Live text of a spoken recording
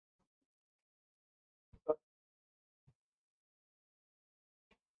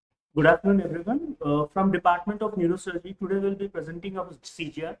Good afternoon, everyone. From Department of Neuro-Surgery, today we'll be presenting our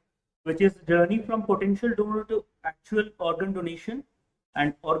CGR, which is journey from potential donor to actual organ donation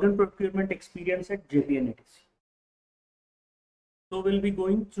and organ procurement experience at JPNATC. So we'll be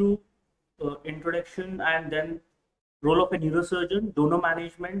going through introduction and then role of a neurosurgeon, donor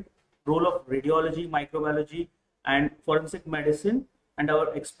management, role of radiology, microbiology, and forensic medicine, and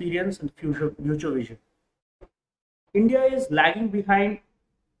our experience and future vision. India is lagging behind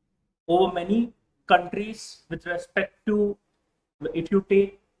over many countries with respect to, if you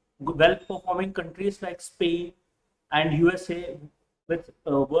take well performing countries like Spain and USA with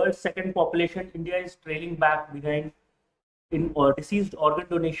world's second population, India is trailing back behind in deceased organ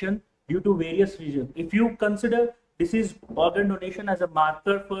donation due to various reasons. If you consider deceased organ donation as a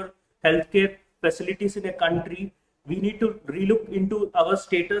marker for healthcare facilities in a country, we need to relook into our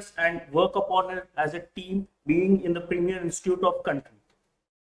status and work upon it as a team being in the premier institute of country.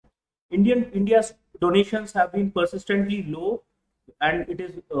 India's donations have been persistently low, and it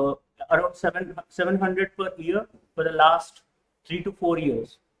is around 700 per year for the last 3 to 4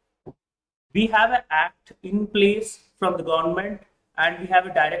 years. We have an act in place from the government, and we have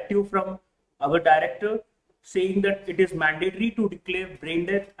a directive from our director saying that it is mandatory to declare brain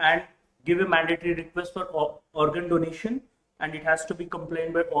death and give a mandatory request for organ donation, and it has to be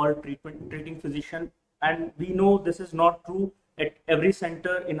compliant by all treating physician. And we know this is not true at every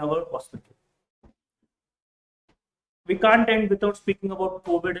center in our hospital. We can't end without speaking about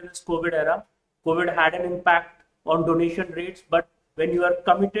COVID in this COVID era. COVID had an impact on donation rates, but when you are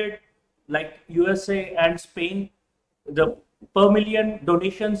committed like USA and Spain, the per million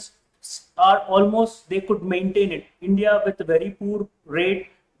donations are almost, they could maintain it. India with a very poor rate,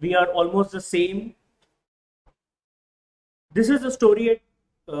 we are almost the same. This is the story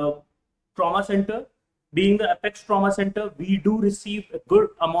at trauma center. Being the apex trauma center, we do receive a good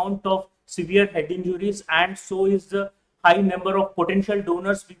amount of severe head injuries, and so is the high number of potential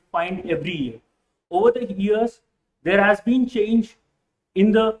donors we find every year. Over the years, there has been change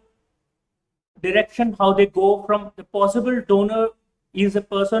in the direction how they go from the possible donor is a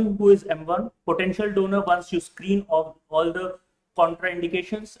person who is M1, potential donor once you screen of all the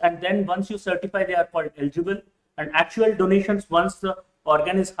contraindications, and then once you certify they are called eligible, and actual donations once the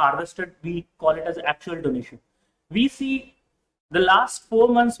organ is harvested, we call it as actual donation. We see the last 4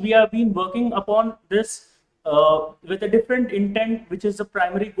 months we have been working upon this with a different intent, which is the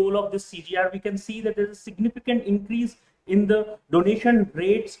primary goal of this CGR. We can see that there is a significant increase in the donation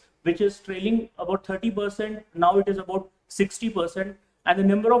rates, which is trailing about 30%. Now it is about 60%, and the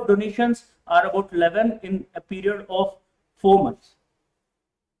number of donations are about 11 in a period of 4 months.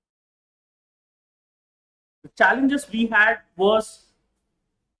 The challenges we had was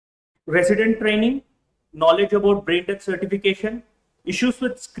resident training, knowledge about brain death certification, issues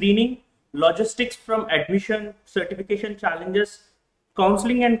with screening, logistics from admission, certification challenges,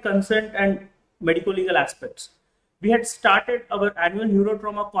 counseling and consent, and medical legal aspects. We had started our annual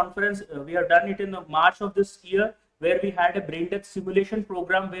neurotrauma conference. We have done it in the March of this year, where we had a brain death simulation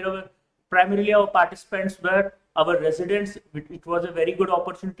program where primarily our participants were our residents. It was a very good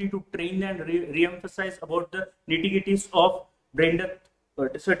opportunity to train and re-emphasize about the nitty-gritties of brain death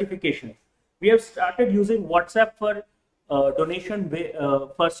certification. We have started using WhatsApp for donation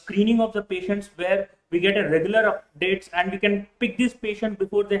for screening of the patients, where we get a regular updates and we can pick this patient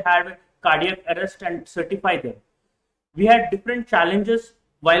before they have a cardiac arrest and certify them. We had different challenges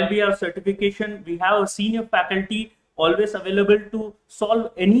while we are certification. We have a senior faculty always available to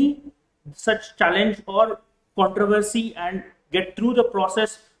solve any such challenge or controversy and get through the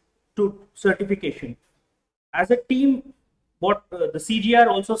process to certification. As a team, what the CGR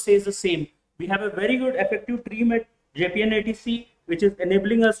also says the same. We have a very good effective team at JPNATC, which is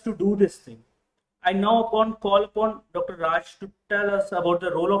enabling us to do this thing. I now call upon Dr. Raj to tell us about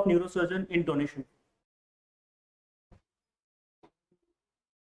the role of neurosurgeon in donation.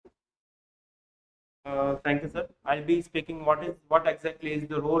 Thank you, sir. I'll be speaking what exactly is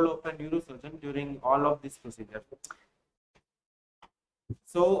the role of a neurosurgeon during all of this procedure.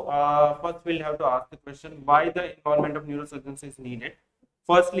 So first we'll have to ask the question why the involvement of neurosurgeons is needed.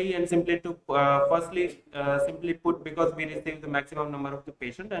 Firstly, and simply put, because we receive the maximum number of the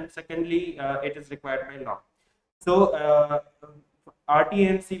patient, and secondly, it is required by law. So RT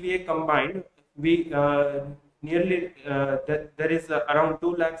and CVA combined, we nearly there is around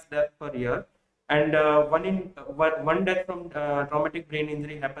 2 lakhs death per year, and one death from traumatic brain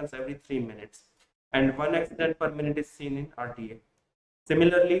injury happens every 3 minutes, and 1 accident per minute is seen in RTA.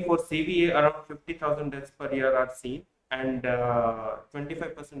 Similarly, for CVA, around 50,000 deaths per year are seen, and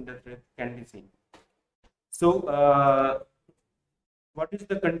 25% death rate can be seen. So what is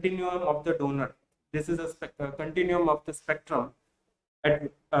the continuum of the donor? This is a continuum of the spectrum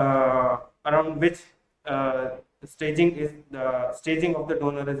at around which staging of the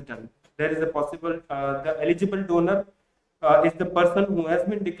donor is done. There is a possible the eligible donor is the person who has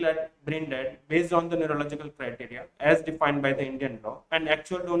been declared brain dead based on the neurological criteria as defined by the Indian law, and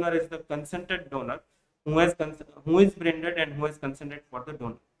actual donor is the consented donor who is brain dead and who has consented for the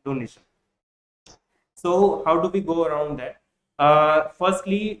donation. So how do we go around that?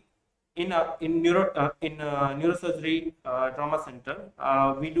 Firstly, in neurosurgery trauma center,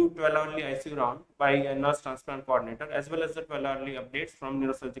 we do 12-hourly ICU round by a nurse transplant coordinator as well as the 12-hourly updates from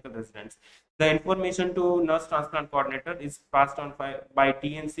neurosurgical residents. The information to nurse transplant coordinator is passed on by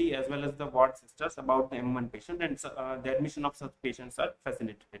TNC as well as the ward sisters about the M1 patient, and the admission of such patients are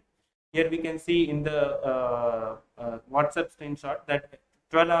facilitated. Here we can see in the WhatsApp screenshot that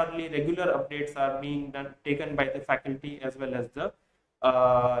 12-hourly regular updates are being taken by the faculty as well as the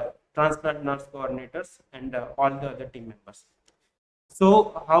transplant nurse coordinators and all the other team members.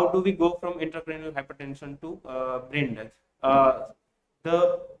 So how do we go from intracranial hypertension to brain death?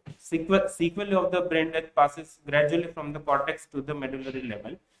 The sequel of the brain death passes gradually from the cortex to the medullary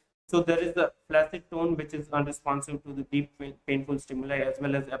level. So there is the flaccid tone which is unresponsive to the deep painful stimuli as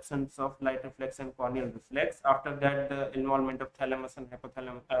well as absence of light reflex and corneal reflex. After that, the involvement of thalamus and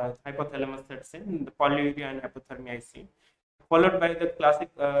hypothalamus sets in, the polyuria and hypothermia is seen, followed by the classic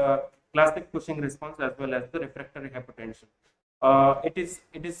Cushing response as well as the refractory hypertension. It is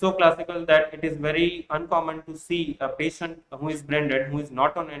so classical that it is very uncommon to see a patient who is brain dead who is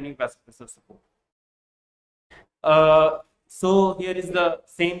not on any vasopressor support. So here is the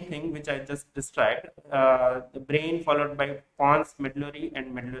same thing which I just described. The brain followed by pons medullary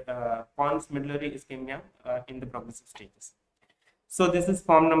and pons medullary ischemia in the progressive stages. So this is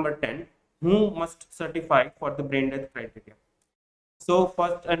form number 10. Who must certify for the brain death criteria? So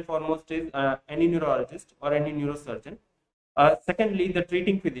first and foremost is any neurologist or any neurosurgeon. Secondly, the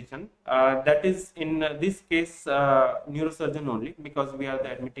treating physician, that is in this case neurosurgeon only because we are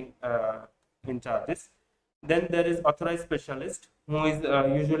the admitting in charges. Then there is authorized specialist who is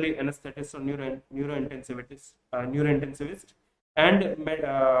usually anesthetist or neurointensivist and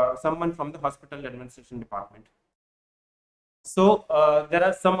someone from the hospital administration department. So there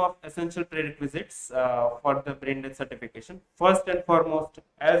are some of essential prerequisites for the brain death certification. First and foremost,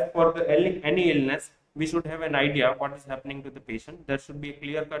 as for any illness, we should have an idea what is happening to the patient. There should be a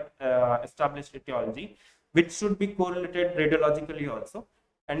clear-cut established etiology, which should be correlated radiologically also.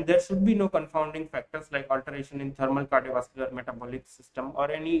 And there should be no confounding factors like alteration in thermal, cardiovascular, metabolic system or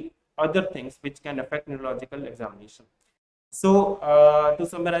any other things which can affect neurological examination. So to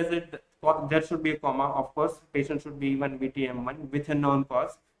summarize it, there should be a comma. Of course, patient should be E1 VTM1 with a known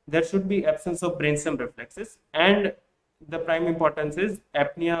cause. There should be absence of brainstem reflexes, and the prime importance is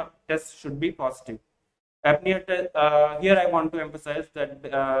apnea test should be positive. Apnea test. Here I want to emphasize that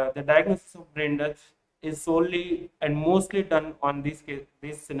the diagnosis of brain death is solely and mostly done on these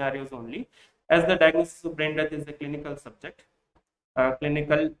scenarios only, as the diagnosis of brain death is a clinical subject,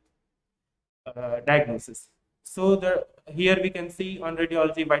 clinical diagnosis. So here we can see on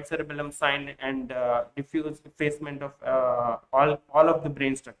radiology white cerebellum sign and diffuse effacement of all of the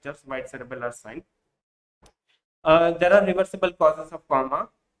brain structures, white cerebellar sign. There are reversible causes of coma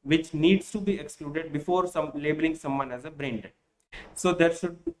which needs to be excluded before labeling someone as a brain dead. So there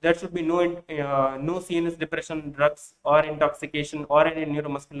should be no CNS depression drugs or intoxication or any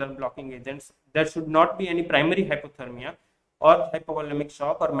neuromuscular blocking agents. There should not be any primary hypothermia or hypovolemic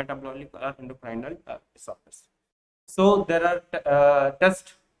shock or metabolic or endocrinal disorders. So there are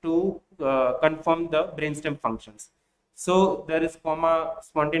tests to confirm the brainstem functions. So there is coma,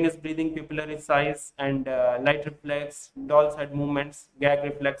 spontaneous breathing, pupillary size, and light reflex, doll's head movements, gag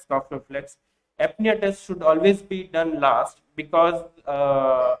reflex, cough reflex. Apnea test should always be done last because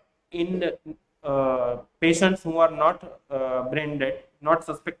in patients who are not brain dead, not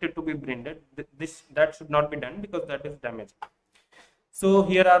suspected to be brain dead, that should not be done because that is damaging. So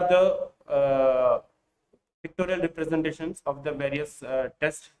here are the pictorial representations of the various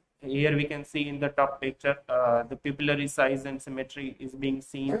tests. Here we can see in the top picture the pupillary size and symmetry is being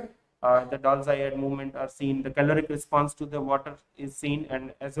seen. The doll's eye head movement are seen. The caloric response to the water is seen,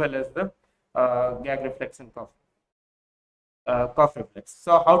 and as well as the gag reflex and cough reflex.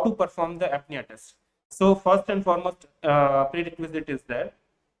 So how to perform the apnea test? So first and foremost prerequisite is there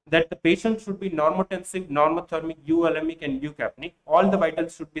that the patient should be normotensive, normothermic, euvolemic and eucapnic. All the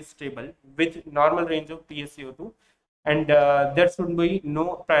vitals should be stable with normal range of PaCO2, and there should be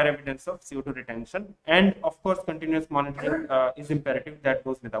no prior evidence of CO2 retention, and of course continuous monitoring is imperative, that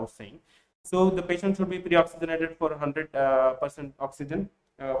goes without saying. So the patient should be pre-oxygenated for 100% oxygen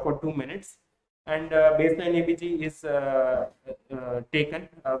for 2 minutes, and baseline EBG is taken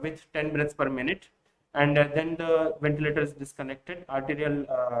with 10 breaths per minute, and then the ventilator is disconnected. Arterial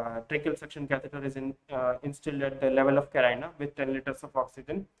tracheal suction catheter is instilled at the level of carina with 10 liters of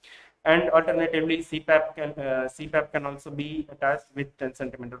oxygen, and alternatively CPAP can also be attached with 10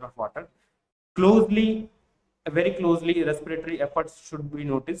 centimeters of water. Very closely, respiratory efforts should be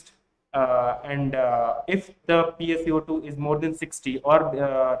noticed. And if the PaCO2 is more than 60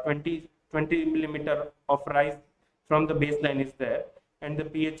 or 20 millimeter of rise from the baseline is there, and the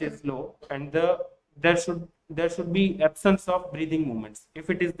pH is low, and there should be absence of breathing movements. If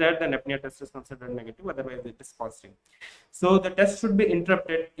it is there, then apnea test is considered negative. Otherwise, it is positive. So the test should be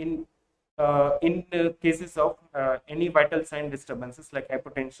interrupted in cases of any vital sign disturbances like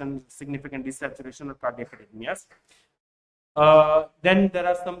hypotension, significant desaturation, or cardiac arrhythmias. Then there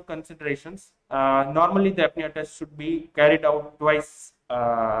are some considerations. Normally, the apnea test should be carried out twice,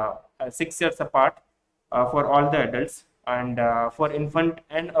 6 years apart for all the adults, and for infant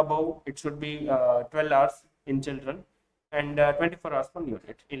and above, it should be 12 hours in children and 24 hours for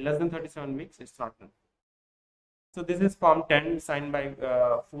neonate. In less than 37 weeks, it's not done. So this is Form 10 signed by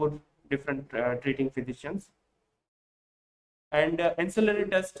 4 different treating physicians. And ancillary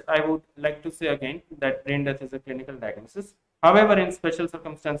test, I would like to say again that brain death is a clinical diagnosis. However, in special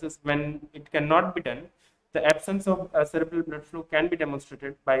circumstances when it cannot be done, the absence of cerebral blood flow can be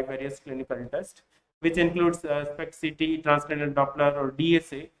demonstrated by various clinical tests, which includes SPECT CT, transcranial Doppler, or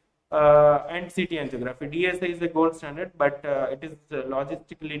DSA, and CT angiography. DSA is the gold standard, but it is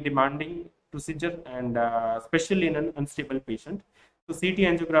logistically demanding procedure, and especially in an unstable patient. So CT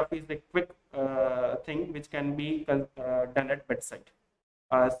angiography is a quick thing which can be done at bedside.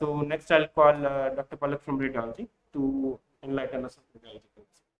 So next I'll call Dr. Palak from radiology to enlighten us on radiology.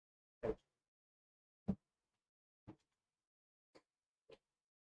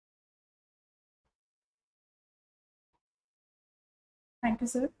 Thank you,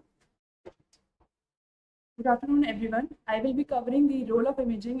 sir. Good afternoon, everyone. I will be covering the role of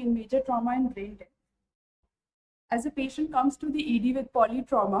imaging in major trauma and brain death. As a patient comes to the ED with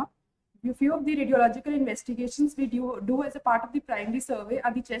polytrauma, a few of the radiological investigations we do as a part of the primary survey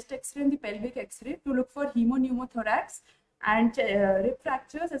are the chest X-ray and the pelvic X-ray to look for hemopneumothorax and rib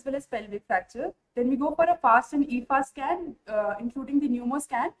fractures as well as pelvic fracture. Then we go for a FAST and EFAST scan, including the pneumo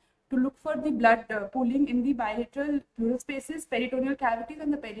scan, to look for the blood pooling in the bilateral pleural spaces, peritoneal cavities,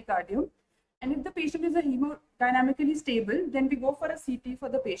 and the pericardium. And if the patient is a hemodynamically stable, then we go for a CT for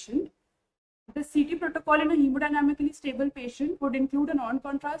the patient. The CT protocol in a hemodynamically stable patient would include a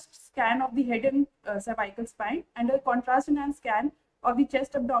non-contrast scan of the head and cervical spine and a contrast-enhanced scan of the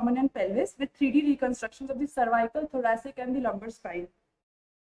chest, abdomen, and pelvis with 3D reconstructions of the cervical, thoracic, and the lumbar spine.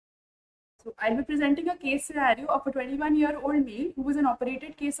 So I'll be presenting a case scenario of a 21-year-old male who was an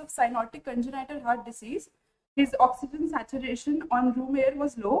operated case of cyanotic congenital heart disease. His oxygen saturation on room air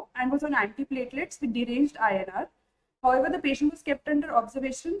was low and was on antiplatelets with deranged INR. However, the patient was kept under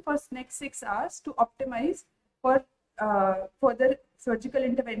observation for next 6 hours to optimize for further surgical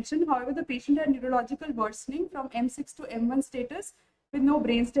intervention. However, the patient had neurological worsening from M6 to M1 status with no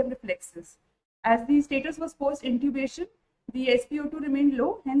brainstem reflexes. As the status was post-intubation, the SpO2 remained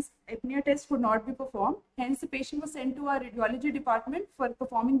low, hence apnea test could not be performed. Hence, the patient was sent to our radiology department for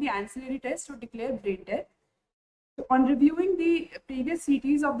performing the ancillary test to declare brain death. So on reviewing the previous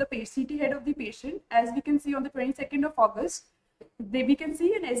CTs of the CT head of the patient, as we can see on the 22nd of August, we can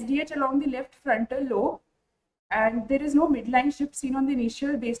see an SDH along the left frontal lobe, and there is no midline shift seen on the initial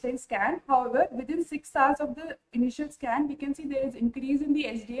baseline scan. However, within 6 hours of the initial scan, we can see there is increase in the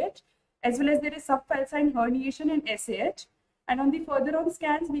SDH, as well as there is subfalcine herniation in SAH. And on the further on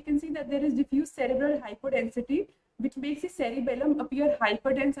scans, we can see that there is diffuse cerebral hypodensity, which makes the cerebellum appear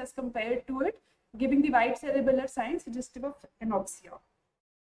hyperdense as compared to it, giving the white cerebellar sign suggestive of anoxia.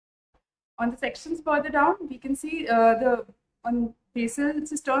 On the sections further down, we can see the basal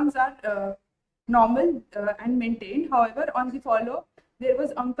cisterns are normal and maintained. However, on the follow-up, there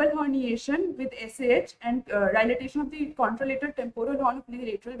was uncal herniation with SAH and dilatation of the contralateral temporal horn of the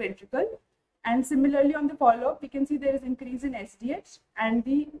lateral ventricle. And similarly, on the follow-up, we can see there is increase in SDH and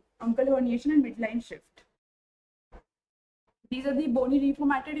the uncal herniation and midline shift. These are the bony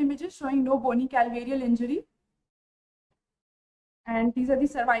reformatted images showing no bony calvarial injury. And these are the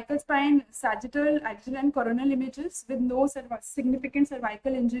cervical spine, sagittal, axial, and coronal images with no significant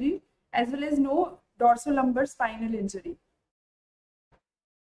cervical injury, as well as no dorsolumbar spinal injury.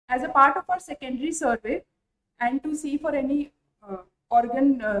 As a part of our secondary survey, and to see for any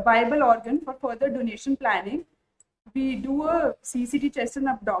viable organ for further donation planning, we do a CCT chest and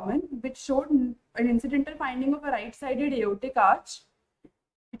abdomen, which showed an incidental finding of a right-sided aortic arch,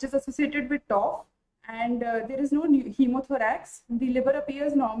 which is associated with TOF, and there is no hemothorax. The liver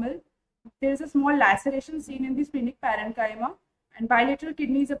appears normal. There is a small laceration seen in the splenic parenchyma, and bilateral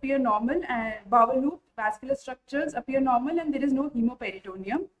kidneys appear normal, and bowel loop, vascular structures appear normal, and there is no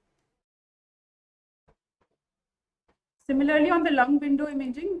hemoperitoneum. Similarly, on the lung window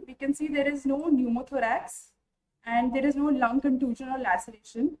imaging, we can see there is no pneumothorax and there is no lung contusion or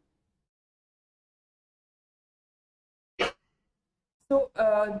laceration. So,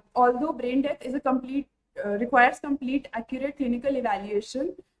 although brain death is requires complete, accurate clinical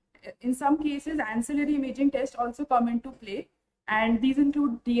evaluation, in some cases, ancillary imaging tests also come into play, and these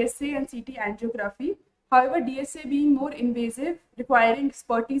include DSA and CT angiography. However, DSA being more invasive, requiring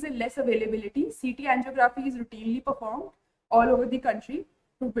expertise and less availability, CT angiography is routinely performed all over the country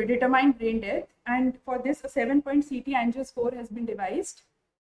to determine brain death. And for this, a 7-point CT angio score has been devised.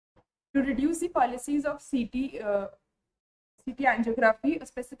 To reduce the policies of CT angiography, a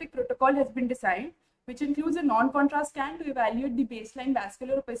specific protocol has been designed, which includes a non-contrast scan to evaluate the baseline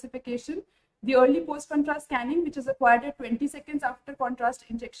vascular opacification, the early post-contrast scanning, which is acquired at 20 seconds after contrast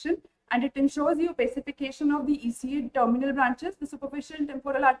injection, and it ensures the opacification of the ECA terminal branches, the superficial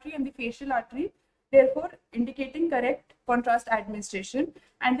temporal artery and the facial artery, therefore indicating correct contrast administration.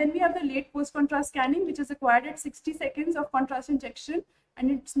 And then we have the late post-contrast scanning, which is acquired at 60 seconds of contrast injection,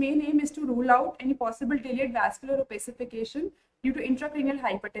 and its main aim is to rule out any possible delayed vascular opacification due to intracranial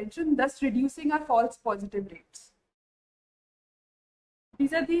hypertension, thus reducing our false positive rates.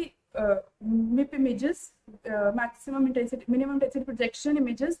 These are the MIP images, minimum intensity projection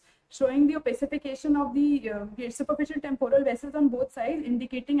images, showing the opacification of the superficial temporal vessels on both sides,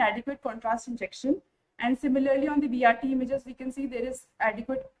 indicating adequate contrast injection. And similarly, on the VRT images, we can see there is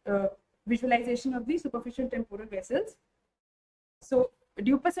adequate visualization of the superficial temporal vessels. So,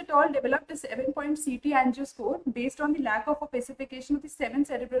 Dupas et al. Developed a 7-point CT angio score based on the lack of opacification of the 7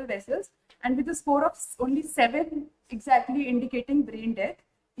 cerebral vessels, and with a score of only 7 exactly indicating brain death.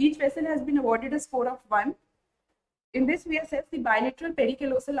 Each vessel has been awarded a score of 1. In this, we assess the bilateral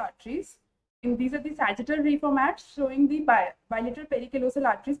pericallosal arteries. These are the sagittal reformats showing the bilateral pericallosal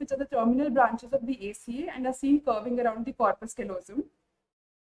arteries, which are the terminal branches of the ACA and are seen curving around the corpus callosum.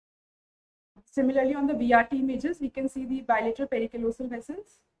 Similarly, on the VRT images, we can see the bilateral pericallosal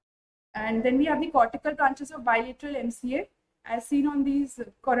vessels. And then we have the cortical branches of bilateral MCA as seen on these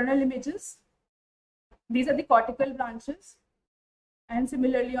coronal images. These are the cortical branches, and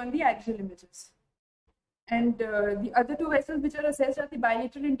similarly on the axial images. And the other 2 vessels which are assessed are the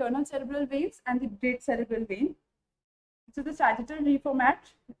bilateral internal cerebral veins and the great cerebral vein. So the sagittal reformat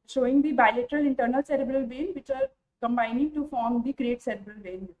showing the bilateral internal cerebral vein, which are combining to form the great cerebral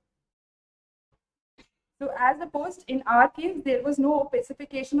vein. So as opposed, in our case, there was no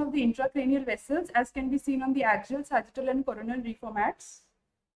opacification of the intracranial vessels, as can be seen on the axial, sagittal and coronal reformats.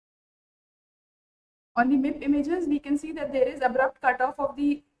 On the MIP images, we can see that there is abrupt cutoff of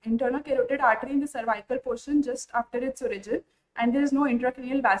the internal carotid artery in the cervical portion just after its origin, and there is no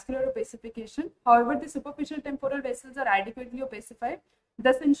intracranial vascular opacification. However, the superficial temporal vessels are adequately opacified,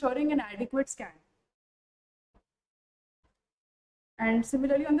 thus ensuring an adequate scan. And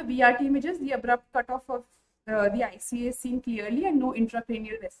similarly, on the VRT images, the abrupt cutoff of the ICA is seen clearly and no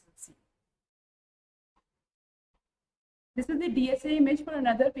intracranial vessels seen. This is the DSA image for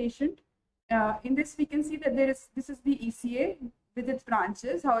another patient. In this, we can see that this is the ECA with its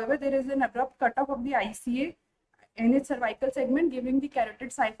branches. However, there is an abrupt cutoff of the ICA in its cervical segment, giving the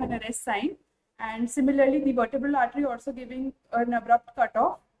carotid siphon arrest sign. And similarly, the vertebral artery also giving an abrupt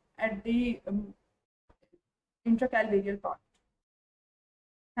cutoff at the intracalvarial part.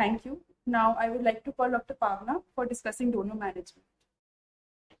 Thank you. Now, I would like to call Dr. Pavna for discussing donor management.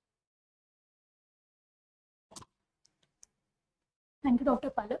 Thank you, Dr.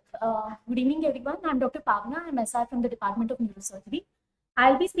 Palak. Good evening, everyone. I'm Dr. Pavna. I'm SR from the Department of Neuro-Surgery.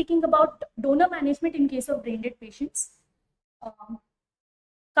 I'll be speaking about donor management in case of brain dead patients.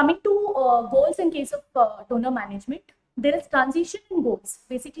 Coming to goals in case of donor management, there is transition in goals.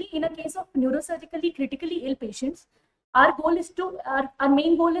 Basically, in a case of neurosurgically critically ill patients, our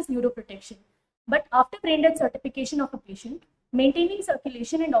main goal is neuroprotection. But after brain death certification of a patient, maintaining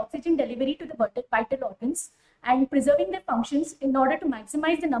circulation and oxygen delivery to the vital organs and preserving their functions in order to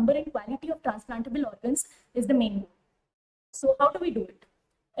maximize the number and quality of transplantable organs is the main goal. So how do we do it?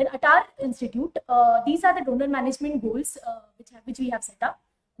 At our institute, these are the donor management goals which we have set up.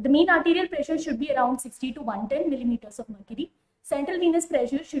 The mean arterial pressure should be around 60 to 110 millimeters of mercury. Central venous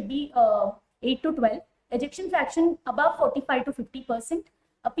pressure should be 8 to 12. Ejection fraction above 45 to 50%.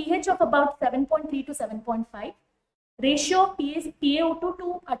 A pH of about 7.3 to 7.5. Ratio of PaO2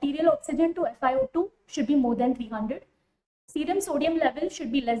 to arterial oxygen to FiO2 should be more than 300. Serum sodium level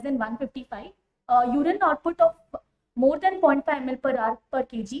should be less than 155. Urine output of more than 0.5 ml per hour per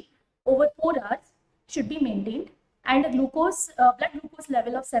kg over 4 hours should be maintained, and a blood glucose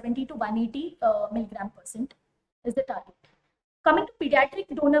level of 70 to 180 milligram percent is the target. Coming to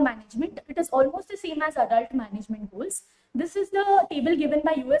pediatric donor management, it is almost the same as adult management goals. This is the table given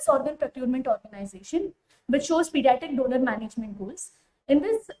by US Organ Procurement Organization, which shows pediatric donor management goals. In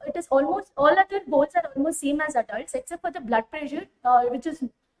this, it is almost all other goals are almost same as adults, except for the blood pressure, which is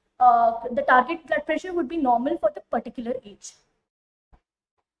the target blood pressure would be normal for the particular age.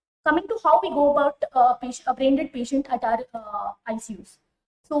 Coming to how we go about a brain dead patient at our ICUs.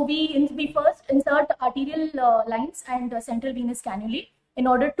 So we first insert arterial lines and central venous cannulae in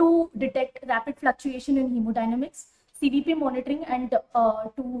order to detect rapid fluctuation in hemodynamics, CVP monitoring, and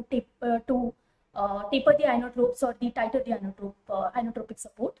to taper the inotropes or the tighter the inotropic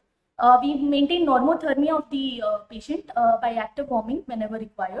support. We maintain normothermia of the patient by active warming whenever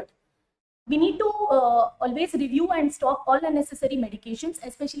required. We need to always review and stop all unnecessary medications,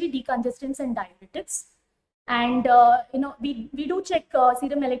 especially decongestants and diuretics. And we do check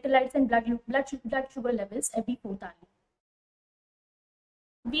serum electrolytes and blood sugar levels every 4th hour.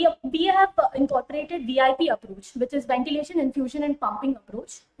 We have incorporated VIP approach, which is ventilation, infusion, and pumping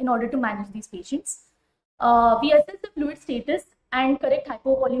approach in order to manage these patients. We assess the fluid status and correct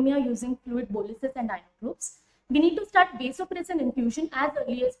hypovolemia using fluid boluses and inotropes. We need to start vasopressin infusion as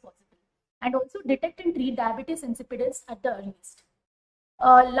early as possible, and also detect and treat diabetes insipidus at the earliest.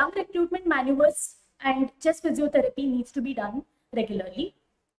 Lung recruitment maneuvers and chest physiotherapy needs to be done regularly.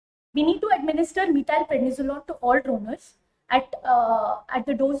 We need to administer methylprednisolone to all donors at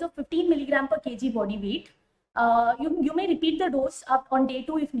the dose of 15 milligram per kg body weight. You may repeat the dose up on day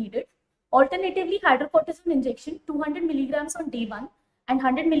 2 if needed. Alternatively, hydrocortisone injection 200 milligrams on day 1 and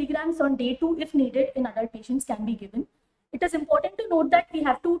 100 milligrams on day 2 if needed in adult patients can be given. It is important to note that we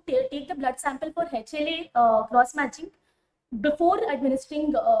have to take the blood sample for HLA cross matching before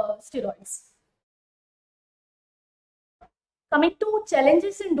administering steroids. Coming to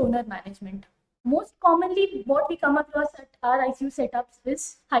challenges in donor management. Most commonly, what we come across at our ICU setups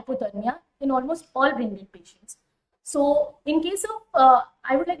is hypothermia in almost all brain dead patients. So, in case of,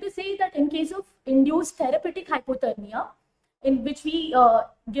 I would like to say that in case of induced therapeutic hypothermia, in which we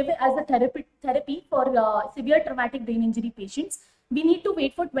give it as a therapy for severe traumatic brain injury patients, we need to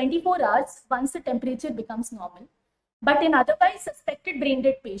wait for 24 hours once the temperature becomes normal. But in otherwise suspected brain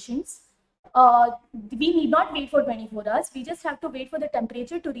dead patients, we need not wait for 24 hours. We just have to wait for the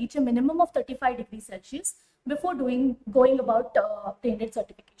temperature to reach a minimum of 35 degrees Celsius before going about brain dead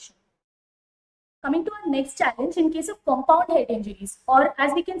certification. Coming to our next challenge, in case of compound head injuries, or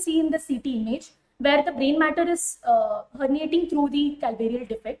as we can see in the CT image, where the brain matter is herniating through the calvarial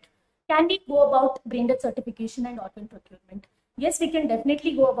defect, can we go about brain dead certification and organ procurement? Yes, we can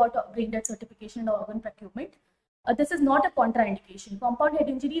definitely go about brain dead certification and organ procurement. This is not a contraindication. Compound head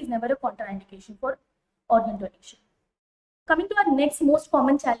injury is never a contraindication for organ donation. Coming to our next most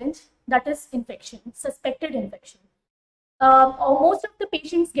common challenge, that is infection, suspected infection. Most of the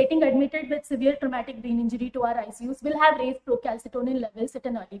patients getting admitted with severe traumatic brain injury to our ICUs will have raised procalcitonin levels at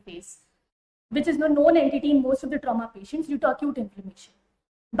an early phase, which is no known entity in most of the trauma patients due to acute inflammation.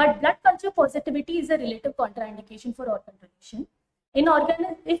 But blood culture positivity is a relative contraindication for organ donation.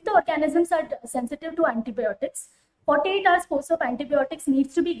 If the organisms are sensitive to antibiotics, 48 hours course of antibiotics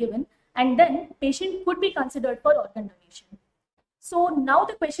needs to be given, and then patient could be considered for organ donation. So now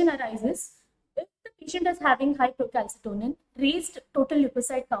the question arises, if the patient is having high procalcitonin, raised total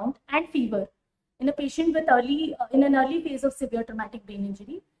leukocyte count, and fever in a patient with in an early phase of severe traumatic brain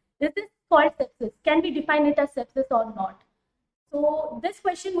injury, is this called sepsis? Can we define it as sepsis or not? So this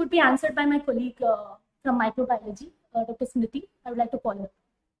question would be answered by my colleague from microbiology, Dr. Smriti. I would like to call her.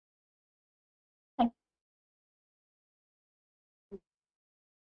 Thank you.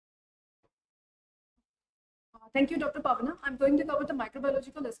 Thank you, Dr. Pavana. I'm going to cover the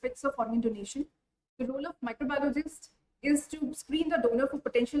microbiological aspects of organ donation. The role of microbiologist is to screen the donor for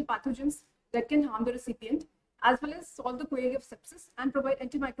potential pathogens that can harm the recipient, as well as solve the query of sepsis and provide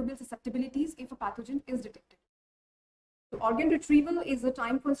antimicrobial susceptibilities if a pathogen is detected. So organ retrieval is a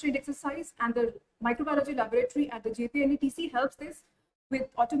time-constrained exercise, and the microbiology laboratory at the JPNATC helps this with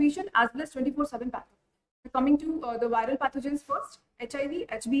automation as well as 24/7 pattern. Coming to the viral pathogens first, HIV,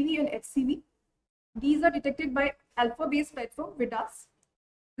 HBV, and HCV. These are detected by alpha-based platform VIDAS.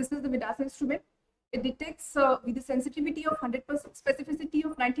 This is the VIDAS instrument. It detects with the sensitivity of 100%, specificity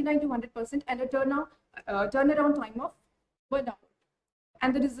of 99 to 100%, and a turnaround time of 1 hour.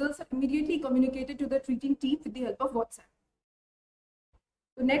 and the results are immediately communicated to the treating team with the help of WhatsApp.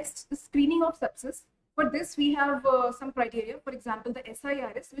 So next, the screening of sepsis. For this, we have some criteria. For example, the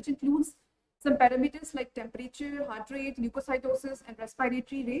SIRS, which includes some parameters like temperature, heart rate, leukocytosis, and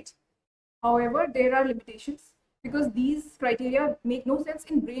respiratory rate. However, there are limitations because these criteria make no sense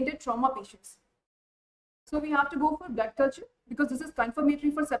in brain dead trauma patients. So we have to go for blood culture because this is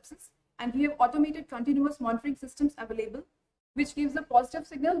confirmatory for sepsis, and we have automated continuous monitoring systems available, which gives a positive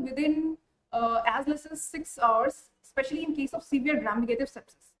signal within as less as 6 hours, especially in case of severe gram-negative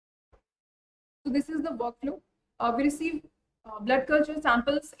sepsis. So this is the workflow. We receive blood culture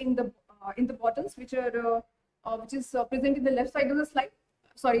samples in the bottles, which is present in the left side of the slide.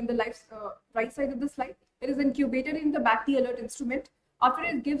 Sorry, in the right side of the slide. It is incubated in the BACT alert instrument. After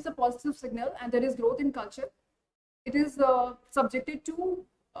it gives a positive signal and there is growth in culture, it is subjected to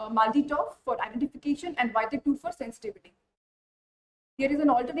multi-TOF for identification and Vitek2 for sensitivity. Here is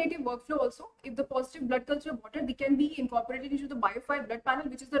an alternative workflow also. If the positive blood culture bottle, they can be incorporated into the BioFire blood panel,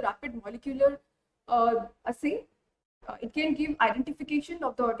 which is the rapid molecular assay. It can give identification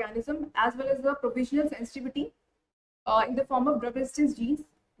of the organism as well as the provisional sensitivity in the form of drug resistance genes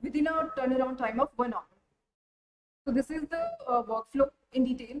within a turnaround time of 1 hour. So this is the workflow in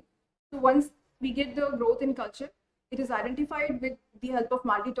detail. So once we get the growth in culture, it is identified with the help of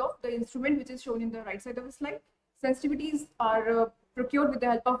multi-TOF, the instrument which is shown in the right side of the slide. Sensitivities are procured with the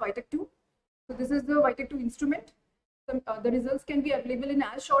help of Vitek2. So this is the Vitek2 instrument. The results can be available in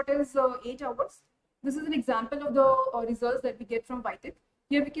as short as 8 hours. This is an example of the results that we get from Vitek.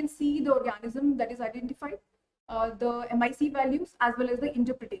 Here we can see the organism that is identified, the MIC values as well as the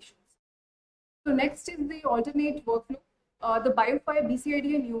interpretations. So next is the alternate workflow, the BioFire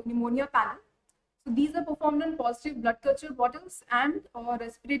BCID and pneumonia panel. So these are performed on positive blood culture bottles and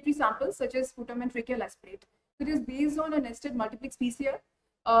respiratory samples such as sputum and tracheal aspirate. It is based on a nested multiplex PCR,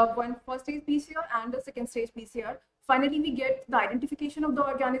 one first stage PCR and a second stage PCR. Finally, we get the identification of the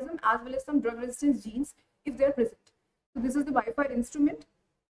organism as well as some drug resistance genes if they are present. So this is the BioFire instrument.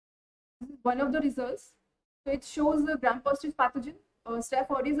 This is one of the results. So it shows the gram-positive pathogen. Staph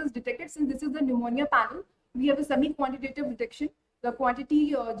aureus is detected. Since this is the pneumonia panel, we have a semi-quantitative detection. The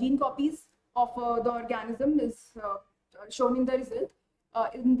quantity gene copies of the organism is shown in the result.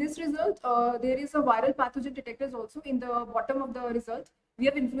 In this result, there is a viral pathogen detectors also. In the bottom of the result, we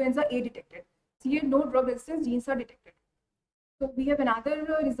have influenza A detected. So here, no drug resistance genes are detected. So we have another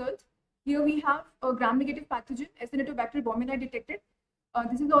result. Here we have a gram-negative pathogen, Acinetobacter baumannii detected.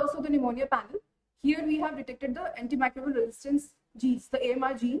 This is also the pneumonia panel. Here we have detected the antimicrobial resistance genes, the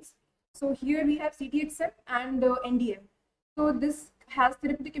AMR genes. So here we have CTHSM and NDM. So this has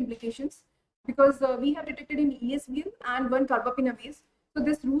therapeutic implications because we have detected in ESBL and one carbapinamase. So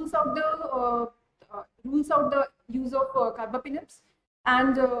this rules out the use of carbapinams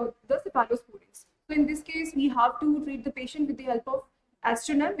and the cephalosporins. So in this case, we have to treat the patient with the help of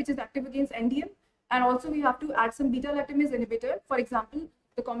astronam, which is active against NDM, and also we have to add some beta-lactamase inhibitor, for example,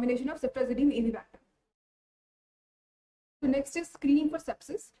 the combination of ceftazidime avibactam. So next is screening for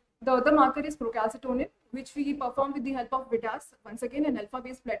sepsis. The other marker is procalcitonin, which we perform with the help of VIDAS, once again an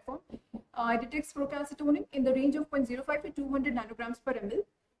alpha-based platform. It detects procalcitonin in the range of 0.05 to 200 nanograms per ml.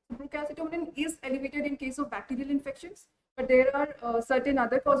 So procalcitonin is elevated in case of bacterial infections, but there are certain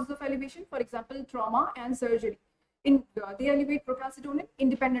other causes of elevation, for example, trauma and surgery. They elevate procalcitonin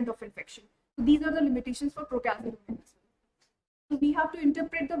independent of infection. So these are the limitations for procalcitonin. So we have to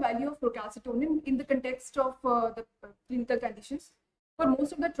interpret the value of procalcitonin in the context of the clinical conditions. For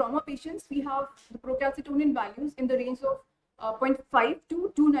most of the trauma patients, we have the procalcitonin values in the range of 0.5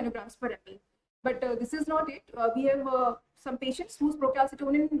 to 2 nanograms per ml. But this is not it. We have some patients whose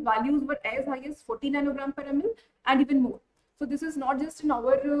procalcitonin values were as high as 40 nanogram per ml and even more. So this is not just in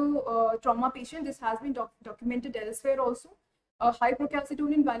our trauma patient. This has been documented elsewhere also. High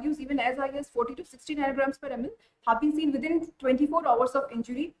procalcitonin values, even as high as 40 to 60 nanograms per ml, have been seen within 24 hours of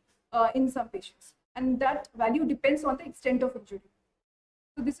injury in some patients. And that value depends on the extent of injury.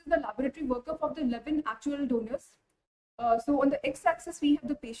 So this is the laboratory workup of the 11 actual donors. So on the x-axis, we have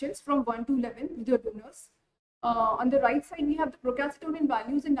the patients from 1 to 11, the donors. On the right side, we have the procalcitonin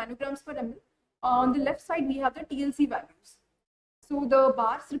values in nanograms per ml. On the left side, we have the TLC values. So the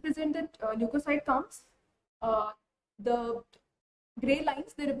bars represent the leukocyte counts. The gray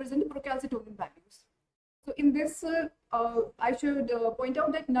lines, they represent the procalcitonin values. So in this, I should point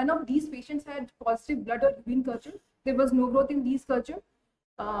out that none of these patients had positive blood or urine culture. There was no growth in these culture.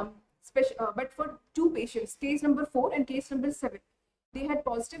 But for two patients, case number 4 and case number 7, they had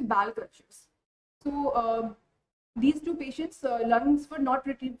positive BAL cultures. So these two patients, lungs were not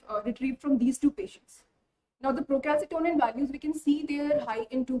retrieved from these two patients. Now the procalcitonin values, we can see they are high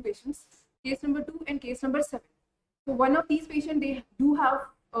in 2 patients, case number 2 and case number 7. So one of these patients, they do have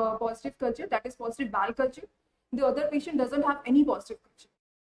positive culture, that is positive BAL culture. The other patient doesn't have any positive culture.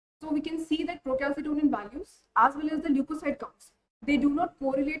 So we can see that procalcitonin values as well as the leukocyte counts, they do not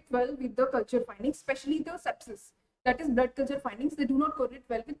correlate well with the culture findings, especially the sepsis, that is blood culture findings, they do not correlate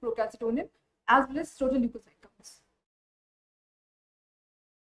well with procalcitonin as well as total leukocyte counts.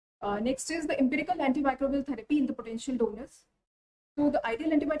 Next is the empirical antimicrobial therapy in the potential donors. So the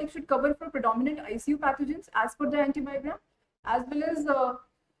ideal antibiotic should cover for predominant ICU pathogens as per the antibiogram, as well as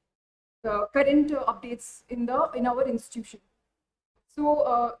the current updates in our institution.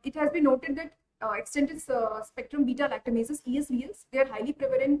 So it has been noted that extended spectrum beta lactamases (ESBLs) they are highly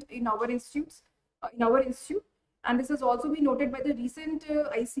prevalent in our institute, and this has also been noted by the recent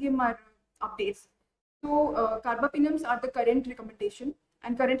ICMR updates. So carbapenems are the current recommendation,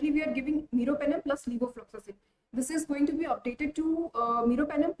 and currently we are giving meropenem plus levofloxacin. This is going to be updated to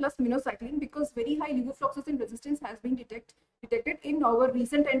meropenem plus minocycline because very high levofloxacin resistance has been detected in our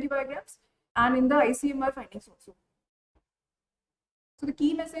recent antibiograms and in the ICMR findings also. So the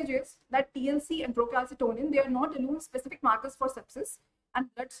key message is that TLC and procalcitonin, they are not alone specific markers for sepsis,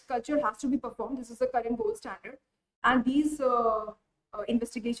 and blood culture has to be performed. This is the current gold standard. And these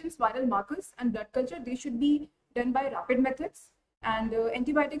investigations, viral markers and blood culture, they should be done by rapid methods. And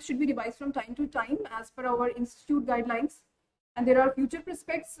antibiotics should be revised from time to time as per our institute guidelines. And there are future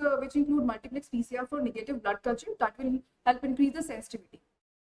prospects which include multiplex PCR for negative blood culture that will help increase the sensitivity.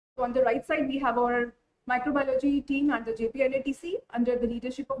 So on the right side, we have our microbiology team and the JPNATC under the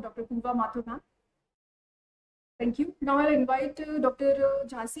leadership of Dr. Purva Mathur ma'am. Thank you. Now I'll invite Dr.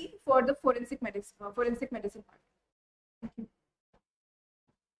 Jhansi for the forensic medicine part. Thank you.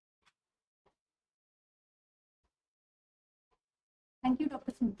 Thank you,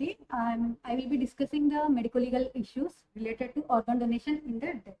 Dr. Smriti. I will be discussing the medico-legal issues related to organ donation in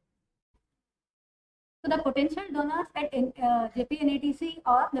the death. So the potential donors at JPNATC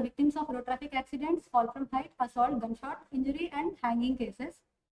are the victims of road traffic accidents, fall from height, assault, gunshot injury, and hanging cases.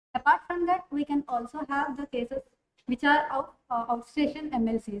 Apart from that, we can also have the cases which are of outstation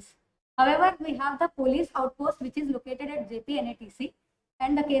MLCs. However, we have the police outpost which is located at JPNATC,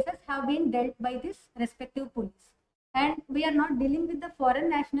 and the cases have been dealt by this respective police. And we are not dealing with the foreign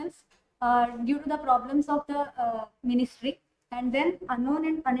nationals due to the problems of the ministry, and then unknown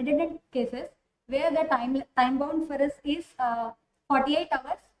and unattended cases where the time bound for us is 48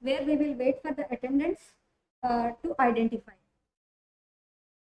 hours, where we will wait for the attendants to identify.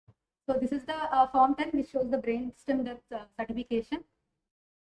 So this is the form 10 which shows the brainstem death certification.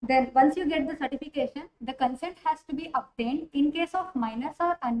 Then once you get the certification, the consent has to be obtained. In case of minors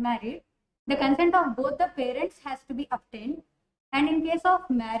or unmarried, the consent of both the parents has to be obtained, and in case of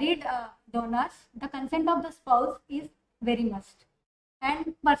married donors, the consent of the spouse is very must.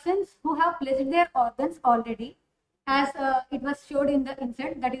 And persons who have pledged their organs already, as it was showed in the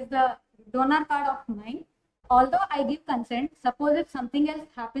insert, that is the donor card of mine. Although I give consent, suppose if something else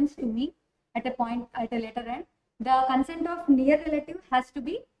happens to me at a later end, the consent of near relative has to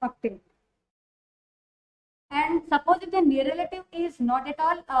be obtained. And suppose if the near relative is not at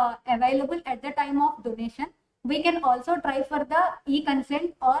all available at the time of donation, we can also try for the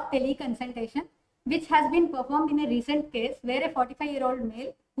e-consent or tele-consultation, which has been performed in a recent case where a 45-year-old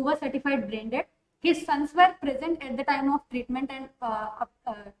male who was certified brain dead, his sons were present at the time of treatment and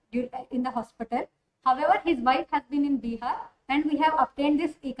in the hospital. However, his wife has been in Bihar, and we have obtained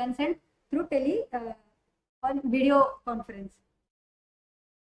this e-consent through on video conference.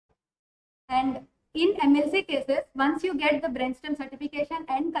 And in MLC cases, once you get the brainstem certification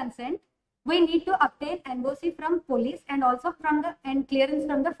and consent, we need to obtain NOC from police and also and clearance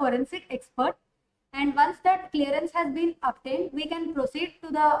from the forensic expert. And once that clearance has been obtained, we can proceed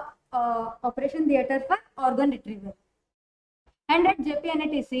to the operation theatre for organ retrieval. And at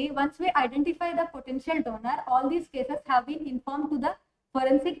JPNATC, once we identify the potential donor, all these cases have been informed to the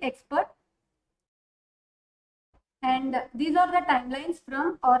forensic expert. And these are the timelines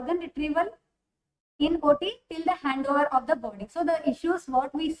from organ retrieval in OT till the handover of the body. So the issues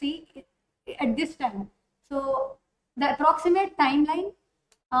what we see at this time. So the approximate timeline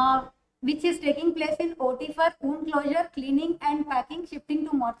which is taking place in OT for wound closure, cleaning and packing, shifting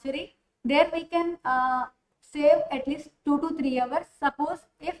to mortuary, there we can save at least 2 to 3 hours. Suppose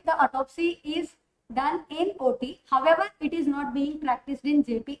if the autopsy is done in OT, however, it is not being practiced in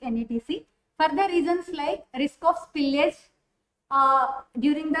JPNATC for the reasons like risk of spillage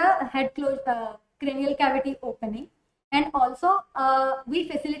during the head closure, cranial cavity opening, and also we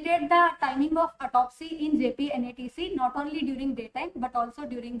facilitate the timing of autopsy in JPNATC not only during daytime but also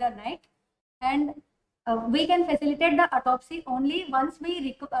during the night. And we can facilitate the autopsy only once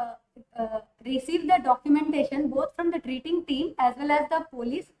we receive the documentation both from the treating team as well as the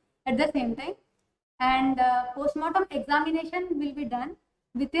police at the same time. And post-mortem examination will be done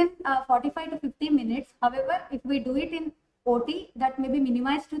within 45 to 50 minutes. However, if we do it in OT, that may be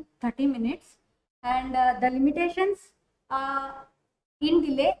minimized to 30 minutes. And the limitations in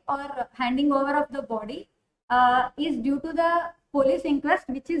delay or handing over of the body is due to the police inquest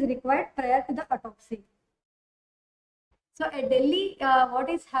which is required prior to the autopsy. So at Delhi, what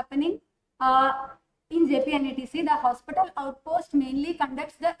is happening in JPNATC, the hospital outpost mainly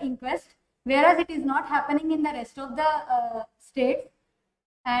conducts the inquest, whereas it is not happening in the rest of the states.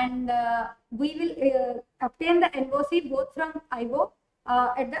 And we will obtain the NOC both from IVO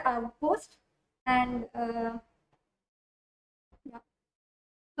at the outpost. And yeah.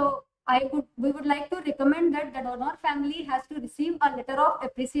 So we would like to recommend that the donor family has to receive a letter of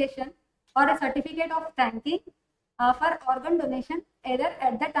appreciation or a certificate of thanking for organ donation either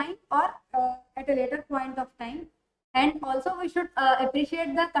at the time or at a later point of time. And also we should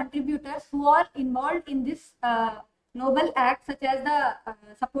appreciate the contributors who are involved in this noble act, such as the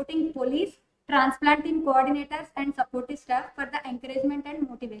supporting police, transplant team coordinators and supportive staff for the encouragement and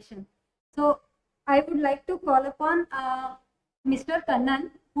motivation. So I would like to call upon Mr.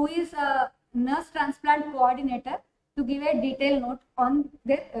 Kannan, who is a nurse transplant coordinator, to give a detailed note on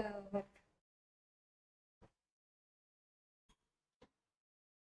their work.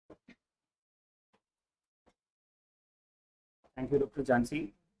 Thank you, Dr.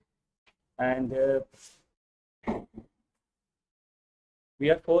 Jansi. And we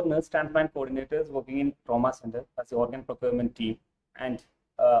are 4 nurse transplant coordinators working in trauma center as the organ procurement team. And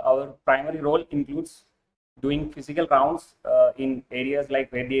our primary role includes doing physical rounds in areas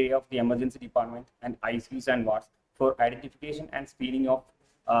like red area of the emergency department and ICUs and wards for identification and screening of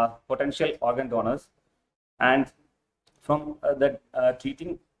potential organ donors. And from the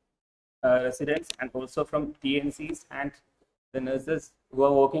treating residents and also from TNCs and the nurses who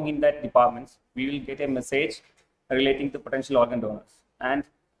are working in that departments, we will get a message relating to potential organ donors. And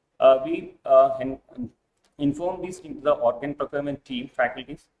we inform this into the organ procurement team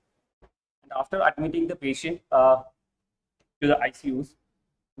faculties. And after admitting the patient to the ICUs,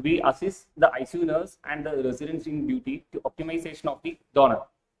 we assist the ICU nurse and the residents in duty to optimization of the donor.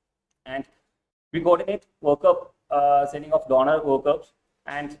 And we coordinate workup, sending of donor workups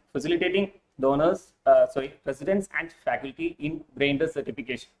and facilitating donors, residents and faculty in brain death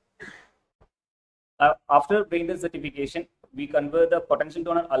certification. After brain death certification, we convert the potential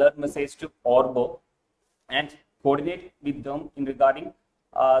donor alert message to ORBO and coordinate with them in regarding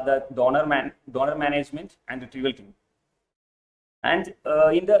the donor management and retrieval team. And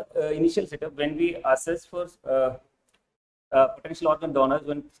in the initial setup, when we assess for potential organ donors,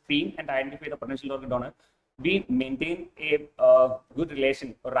 when screen and identify the potential organ donor, we maintain a good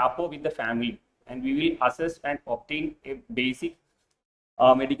relation, rapport with the family, and we will assess and obtain a basic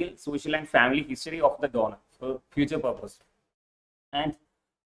medical, social, and family history of the donor for future purpose. And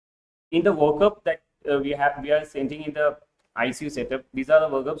in the workup that we are sending in the ICU setup, these are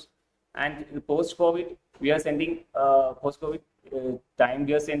the workups. And post-COVID, we are sending post-COVID time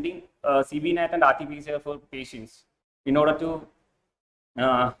we are sending CBNAT and RT-PCR for patients in order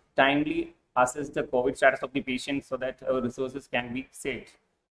to timely assess the COVID status of the patient so that our resources can be saved.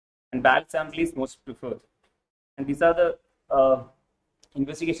 And bulk sample is most preferred. And these are the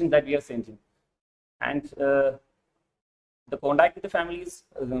investigations that we are sending. And the contact with the family is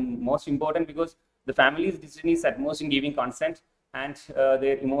most important because the family's decision is at most in giving consent, and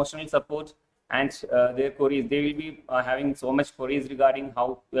their emotional support and their queries. They will be having so much queries regarding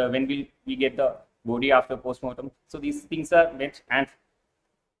how when will we get the body after postmortem. So these things are met, and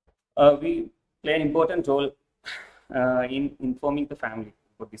we play an important role in informing the family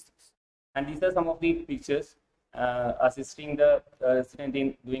about these things. And these are some of the pictures assisting the resident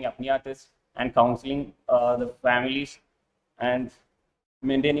in doing apnea test and counseling the families and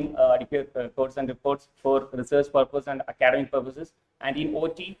maintaining adequate records and reports for research purpose and academic purposes. And in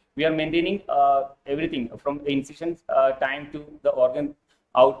OT, we are maintaining everything from the incision time to the organ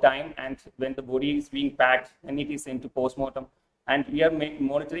out time, and when the body is being packed and it is sent to postmortem. And we are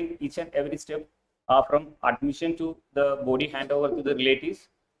monitoring each and every step from admission to the body handover to the relatives,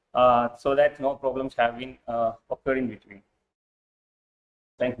 so that no problems have been occurred in between.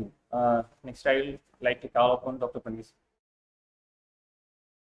 Thank you. Next, I will like to call upon Dr. Pandis.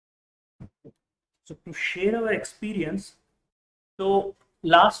 So to share our experience, so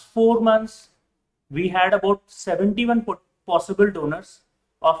last 4 months, we had about 71 possible donors.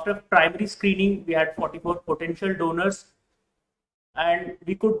 After primary screening, we had 44 potential donors. and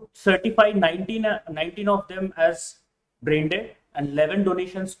we could certify 19 of them as brain dead, and 11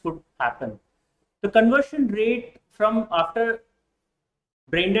 donations could happen. The conversion rate from after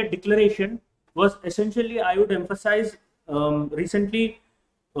brain dead declaration was essentially, I would emphasize, recently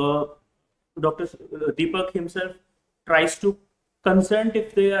Dr. Deepak himself tries to consent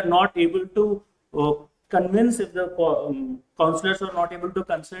if they are not able to convince, if the counselors are not able to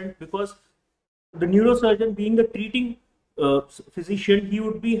consent, because the neurosurgeon being the treating physician, he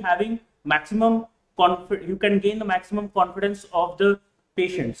would be having maximum you can gain the maximum confidence of the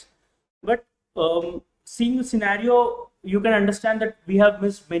patients. But seeing the scenario, you can understand that we have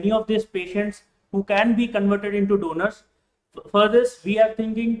missed many of these patients who can be converted into donors. For this, we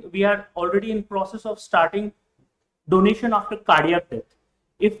are already in process of starting donation after cardiac death.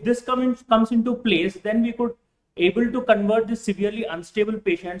 If this comes into place, then we could able to convert the severely unstable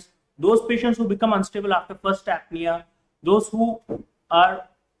patients, those patients who become unstable after first apnea, those who are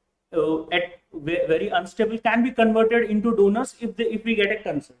at very unstable can be converted into donors if we get a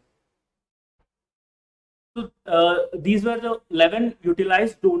consent. So these were the 11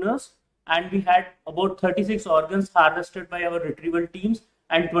 utilized donors, and we had about 36 organs harvested by our retrieval teams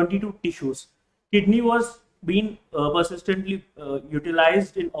and 22 tissues. Kidney was being persistently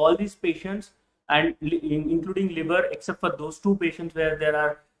utilized in all these patients, and including liver, except for those 2 patients where there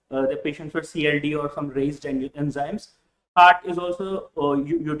are the patients with CLD or some raised enzymes. Heart is also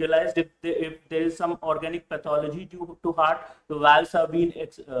utilized if there is some organic pathology due to heart. The valves have been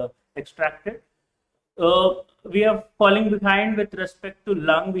extracted. We are falling behind with respect to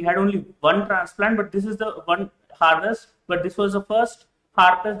lung. We had only 1 transplant, but this is the 1 harvest. But this was the first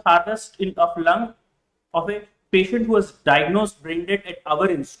harvest of lung of a patient who was diagnosed brain dead at our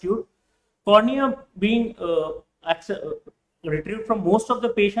institute. Cornea being retrieved from most of the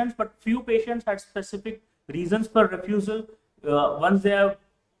patients, but few patients had specific reasons for refusal. Once they are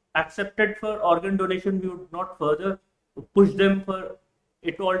accepted for organ donation, we would not further push them for.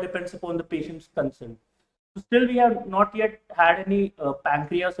 It all depends upon the patient's consent. So still, we have not yet had any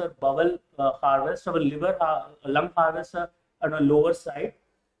pancreas or bowel harvest. Our liver, lung harvests are on a lower side.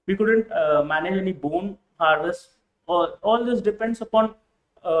 We couldn't manage any bone harvest. All this depends upon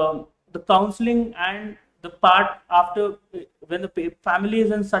the counseling and the part after, when the family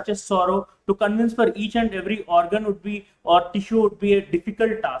is in such a sorrow, to convince for each and every organ would be or tissue would be a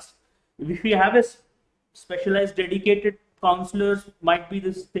difficult task. If we have a specialized dedicated counselors, might be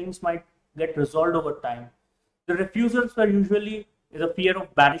these things might get resolved over time. The refusals were usually the fear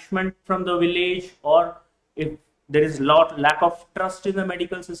of banishment from the village, or if there is lack of trust in the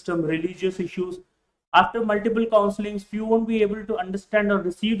medical system, religious issues. After multiple counselings, few won't be able to understand or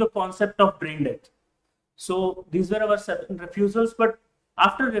receive the concept of brain death. So these were our certain refusals. But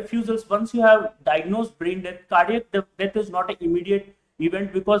after refusals, once you have diagnosed brain death, cardiac death is not an immediate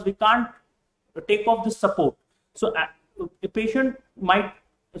event, because we can't take off the support. So a patient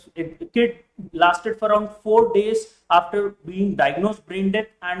a kid lasted for around 4 days after being diagnosed brain death,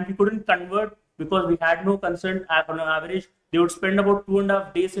 and we couldn't convert because we had no consent. On an average, they would spend about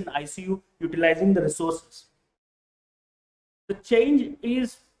 2.5 days in ICU utilizing the resources. The change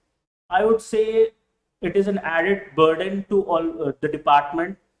is, I would say, it is an added burden to all the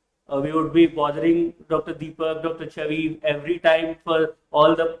department. We would be bothering Dr. Deepak, Dr. Chavi every time for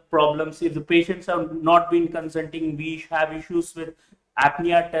all the problems. If the patients have not been consenting, we have issues with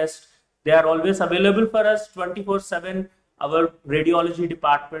apnea test. They are always available for us 24/7. Our radiology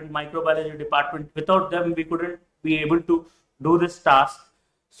department, microbiology department, without them, we couldn't be able to do this task.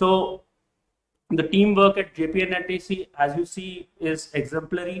 So the teamwork at JPNATC, as you see, is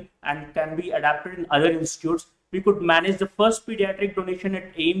exemplary and can be adapted in other institutes. We could manage the first pediatric donation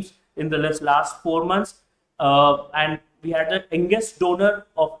at AIIMS in the last 4 months. And we had the youngest donor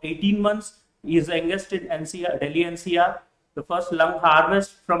of 18 months. He is the youngest in NCR, Delhi NCR. The first lung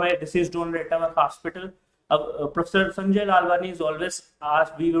harvest from a deceased donor at our hospital. Professor Sanjay Lalwani is always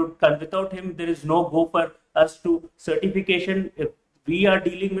asked, without him, there is no go for us to certification. If we are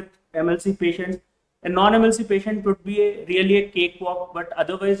dealing with MLC patients, a non-MLC patient would be really a cakewalk, but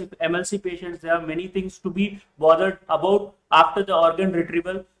otherwise, if MLC patients, there are many things to be bothered about after the organ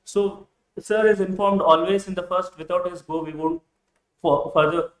retrieval. So, sir is informed always in the first, without his go, we won't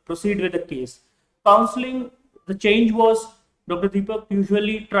further proceed with the case. Counseling, the change was Dr. Deepak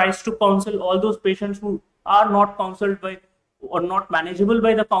usually tries to counsel all those patients who are not counseled by or not manageable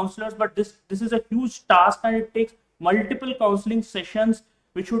by the counselors, but this is a huge task, and it takes multiple counseling sessions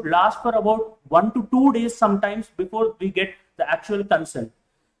which would last for about 1 to 2 days sometimes before we get the actual consent.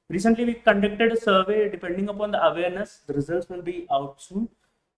 Recently, we conducted a survey. Depending upon the awareness, the results will be out soon.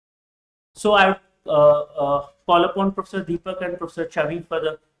 So I call upon Professor Deepak and Professor Chavi for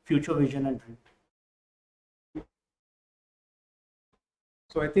the future vision and dream.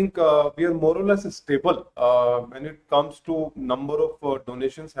 So I think we are more or less stable when it comes to number of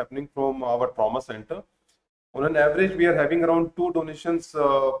donations happening from our trauma center. On an average, we are having around 2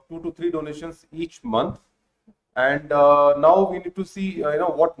 to 3 donations each month. And now we need to see,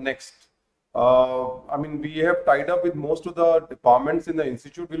 what next. I mean, we have tied up with most of the departments in the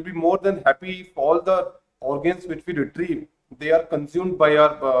institute. We'll be more than happy if all the organs which we retrieve, they are consumed by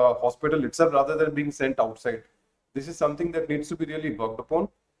our hospital itself rather than being sent outside. This is something that needs to be really worked upon.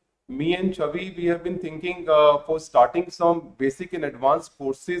 Me and Chavi, we have been thinking for starting some basic and advanced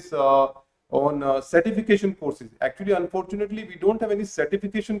courses on certification courses. Actually, unfortunately, we don't have any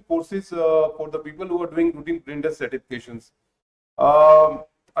certification courses for the people who are doing routine brain death certifications.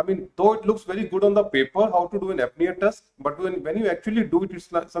 I mean, though it looks very good on the paper how to do an apnea test, but when you actually do it,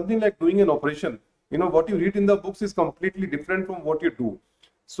 it's like something like doing an operation. What you read in the books is completely different from what you do.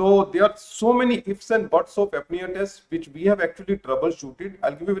 So there are so many ifs and buts of apnea tests which we have actually troubleshooted.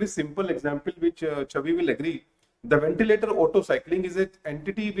 I'll give you a very simple example which Chavi will agree. The ventilator auto-cycling is an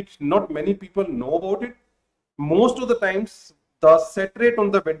entity which not many people know about it. Most of the times, the set rate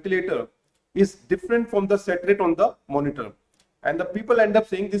on the ventilator is different from the set rate on the monitor. And the people end up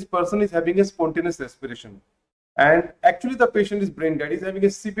saying this person is having a spontaneous respiration. And actually the patient is brain dead. He's having a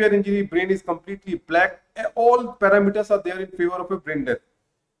severe injury, brain is completely black. All parameters are there in favor of a brain death.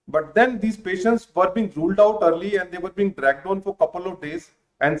 But then these patients were being ruled out early and they were being dragged on for a couple of days.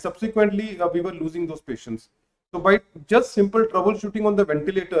 And subsequently, we were losing those patients. So by just simple troubleshooting on the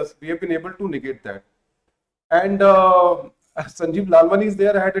ventilators, we have been able to negate that. And Sanjeev Lalwani is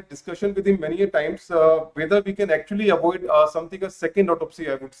there. I had a discussion with him many a times whether we can actually avoid something a second autopsy,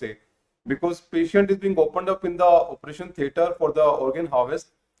 I would say, because patient is being opened up in the operation theater for the organ harvest,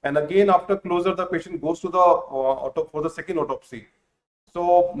 and again after closure the patient goes to the for the second autopsy.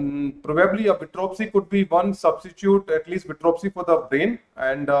 So probably a vitropsy could be one substitute, at least vitropsy for the brain,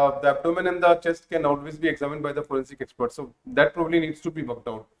 and the abdomen and the chest can always be examined by the forensic expert. So that probably needs to be worked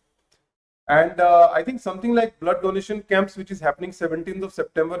out. And I think something like blood donation camps, which is happening 17th of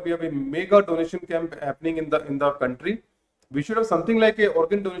September, we have a mega donation camp happening in the country. We should have something like a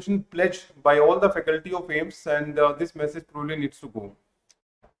organ donation pledge by all the faculty of AIIMS, and this message probably needs to go.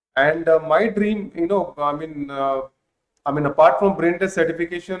 And my dream, I mean, apart from brain death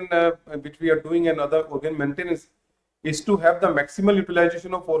certification, which we are doing, and other organ maintenance, is to have the maximal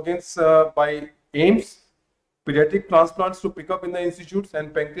utilization of organs by AIIMS, pediatric transplants to pick up in the institutes,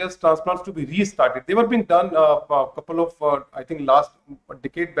 and pancreas transplants to be restarted. They were being done a couple of, I think, last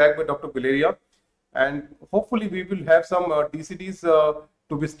decade back by Dr. Valeria, and hopefully we will have some DCDs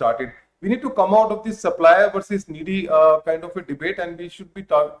to be started. We need to come out of this supplier versus needy kind of a debate, and we should be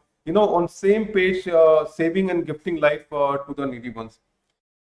on same page, saving and gifting life to the needy ones.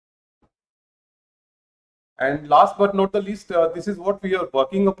 And last but not the least, this is what we are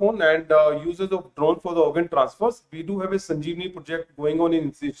working upon, and users of drone for the organ transfers. We do have a Sanjeevani project going on in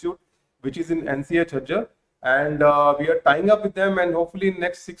institute, which is in NCH Hajjar, and we are tying up with them, and hopefully in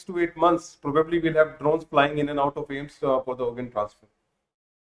next 6 to 8 months, probably we'll have drones flying in and out of AIIMS for the organ transfer.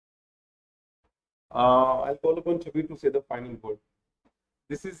 I'll call upon Chavi to say the final word.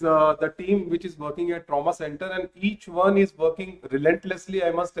 This is the team which is working at Trauma Center, and each one is working relentlessly,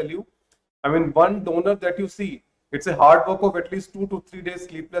 I must tell you. I mean, one donor that you see, it's a hard work of at least 2 to 3 days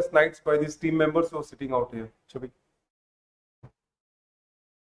sleepless nights by these team members who are sitting out here. Chavi.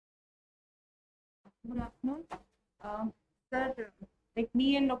 Good afternoon. Sir, like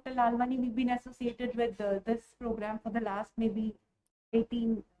me and Dr. Lalwani, we've been associated with this program for the last maybe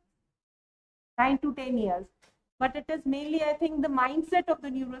 9 to 10 years. But it is mainly, I think, the mindset of the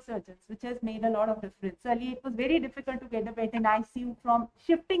neurosurgeons, which has made a lot of difference. Earlier, it was very difficult to get a bed in ICU. From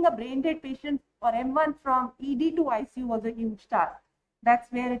shifting a brain dead patient or M1 from ED to ICU was a huge task.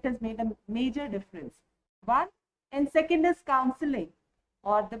 That's where it has made a major difference. One, and second is counseling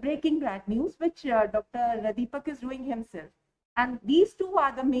or the breaking bad news, which Dr. Deepak is doing himself. And these two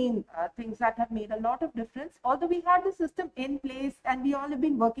are the main things that have made a lot of difference. Although we had the system in place and we all have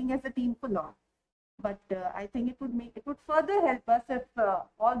been working as a team for long. But I think it would further help us if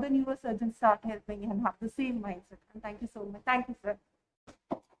all the neurosurgeons start helping and have the same mindset. And thank you so much. Thank you, sir.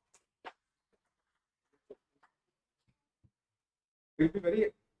 We'll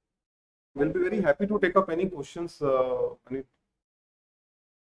be very happy to take up any questions. Dr.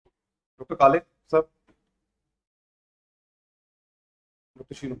 Kale, sir.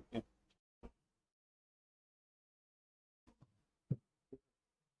 Dr. Shinu. Yeah.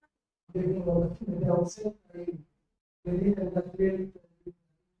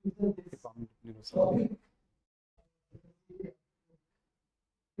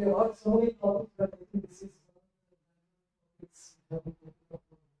 we have heard so many topics, but I think this is it's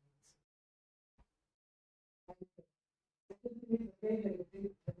secondly, again, I think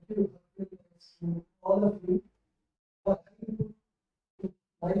thank you to all of you for having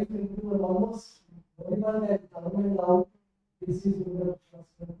life into an almost relevant and government now. This is one of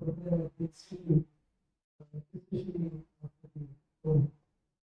the program at the institute, especially after the COVID.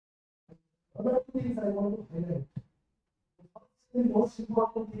 Other two things I want to highlight. The most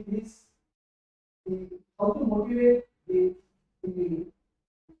important thing is how to motivate the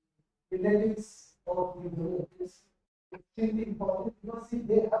relatives of the donor. It's extremely important because see,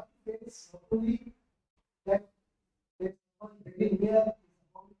 they have to face not only that they are very near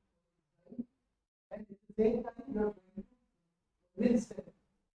and at the same time you are trying to convince them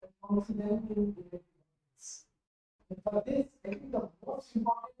and counsel them to do it. And for this, I think the most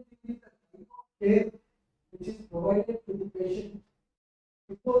important thing is the type of care which is provided to the patient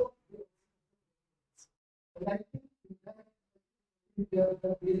before. And I think in that we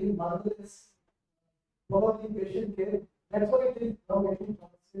are really marvelous for the patient care. That's why it is now getting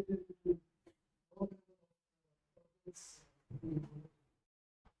translated to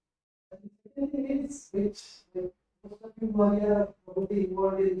and the second thing is which most of you are here probably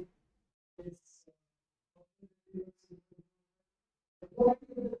involved in is majority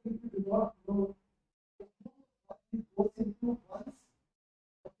of the people do not know what it goes into once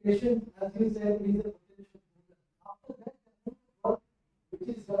a patient, as you said, is a potential donor. After that, the work which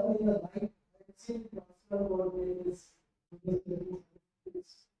is done in the line, I've seen transfer or is you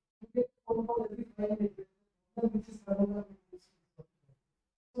get phone call every 5 minutes, which is coming up.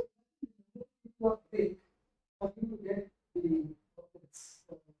 So people are paid for you to get the profits,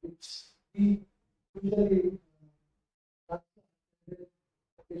 which we usually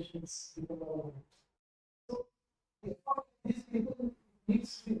patients become our. So the effort of these people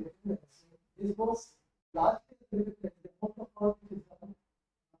needs to be recognized. This was largely recognized. The amount of work which is done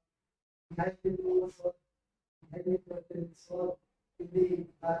behind the doors or behind the curtains or in the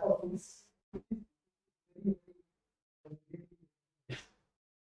back office. Very, very,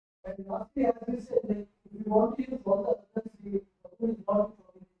 and lastly, as you said, like, if you want to use all the others, the problem is not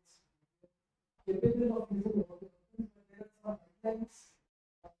capable of using all the others, but there are some guidelines.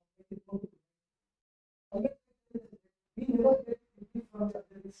 We never get people from the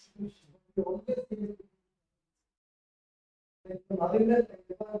other institution. We always get like the Maryland, I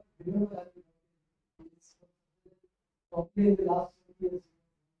never remember that. Probably in the last 2 years.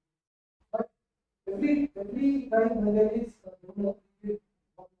 But every time when there is a donor,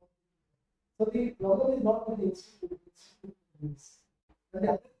 so the problem is not with the institute, it's and the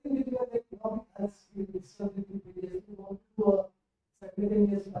other thing is that as we discussed in the previous, we want to do a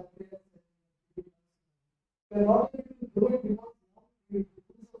simultaneous pancreas. We are not able to do it because now we do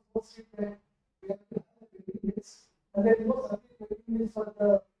so post that we have to have 20 minutes and there is no separate 20 minutes for the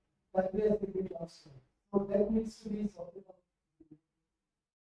pancreas to be transferred. So that needs to be sorted out.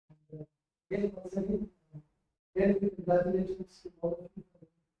 Again, once again, very big congratulations to all of you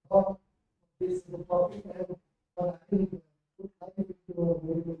for this the topic and for having good time to a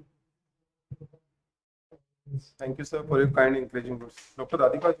very good. Thank you, sir, for your kind encouraging words. Dr.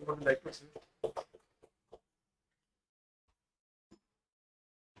 Radhika, you would like to say?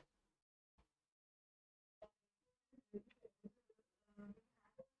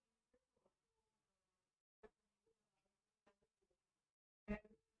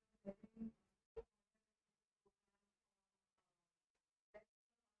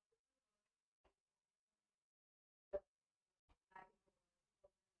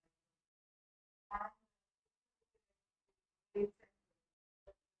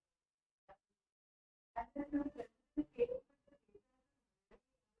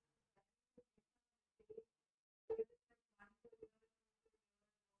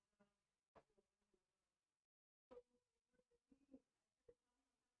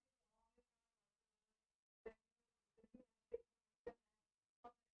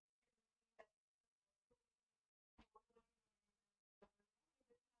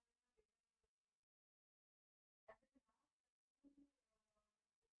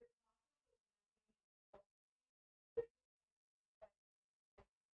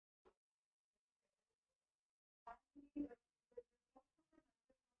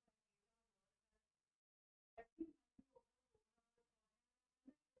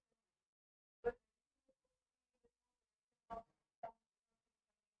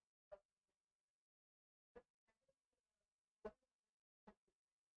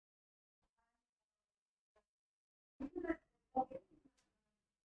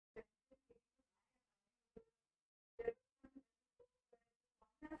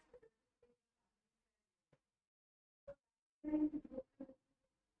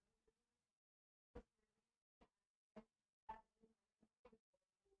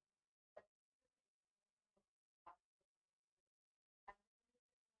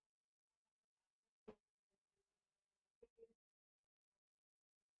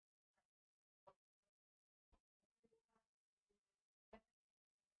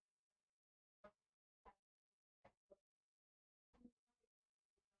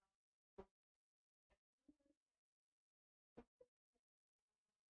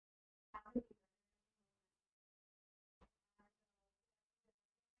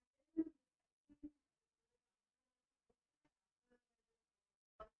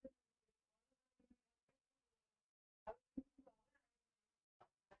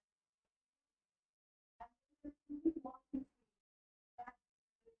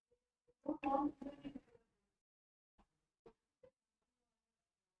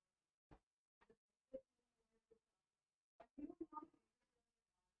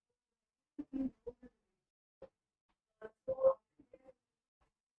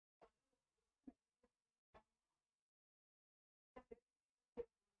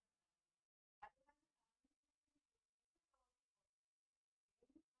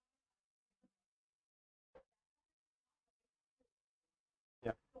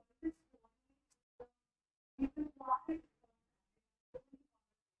 Yeah.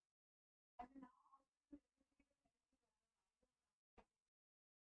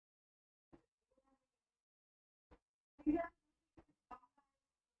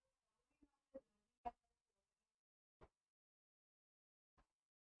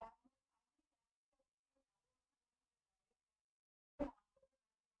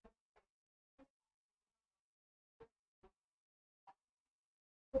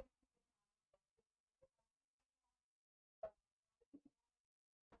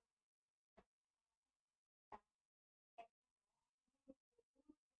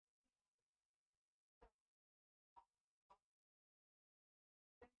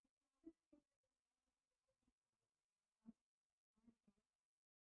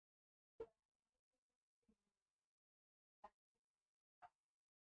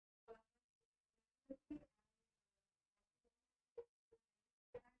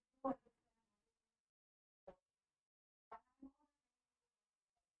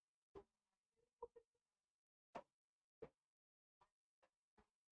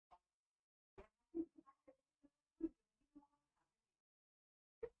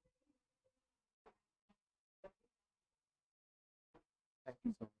 Thank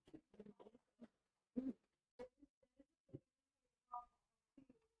you so much.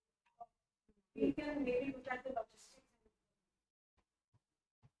 We can maybe look at the logistics.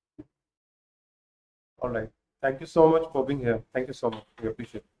 All right. Thank you so much for being here. Thank you so much. We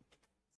appreciate it.